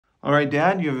All right,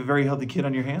 Dad, you have a very healthy kid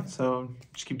on your hands, so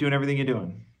just keep doing everything you're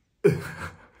doing.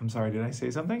 I'm sorry, did I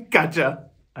say something? Gotcha.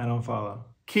 I don't follow.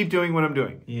 Keep doing what I'm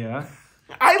doing. Yeah?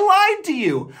 I lied to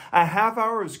you! A half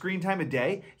hour of screen time a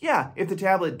day? Yeah, if the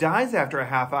tablet dies after a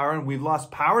half hour and we've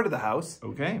lost power to the house.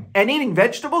 Okay. And eating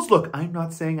vegetables? Look, I'm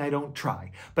not saying I don't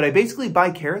try, but I basically buy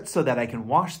carrots so that I can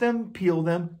wash them, peel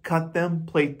them, cut them,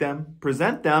 plate them,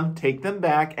 present them, take them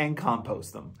back, and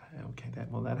compost them. Okay,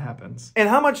 that happens. And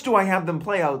how much do I have them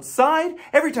play outside?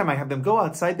 Every time I have them go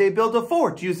outside, they build a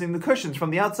fort using the cushions from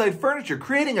the outside furniture,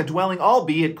 creating a dwelling,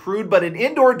 albeit crude, but an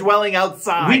indoor dwelling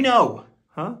outside. We know.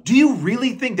 Huh? Do you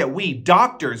really think that we,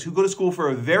 doctors who go to school for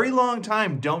a very long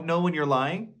time, don't know when you're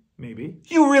lying? Maybe.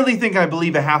 You really think I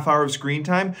believe a half hour of screen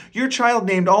time? Your child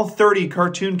named all 30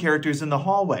 cartoon characters in the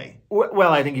hallway.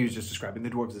 Well, I think he was just describing the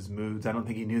dwarves as moods. I don't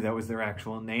think he knew that was their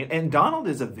actual name. And Donald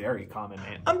is a very common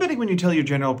name. I'm betting when you tell your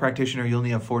general practitioner you'll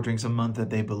only have 4 drinks a month that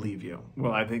they believe you.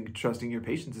 Well, I think trusting your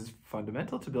patients is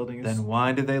fundamental to building a... Then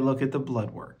why did they look at the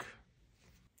blood work?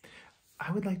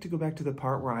 I would like to go back to the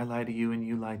part where I lie to you and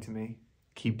you lie to me.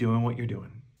 Keep doing what you're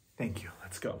doing. Thank you.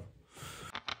 Let's go.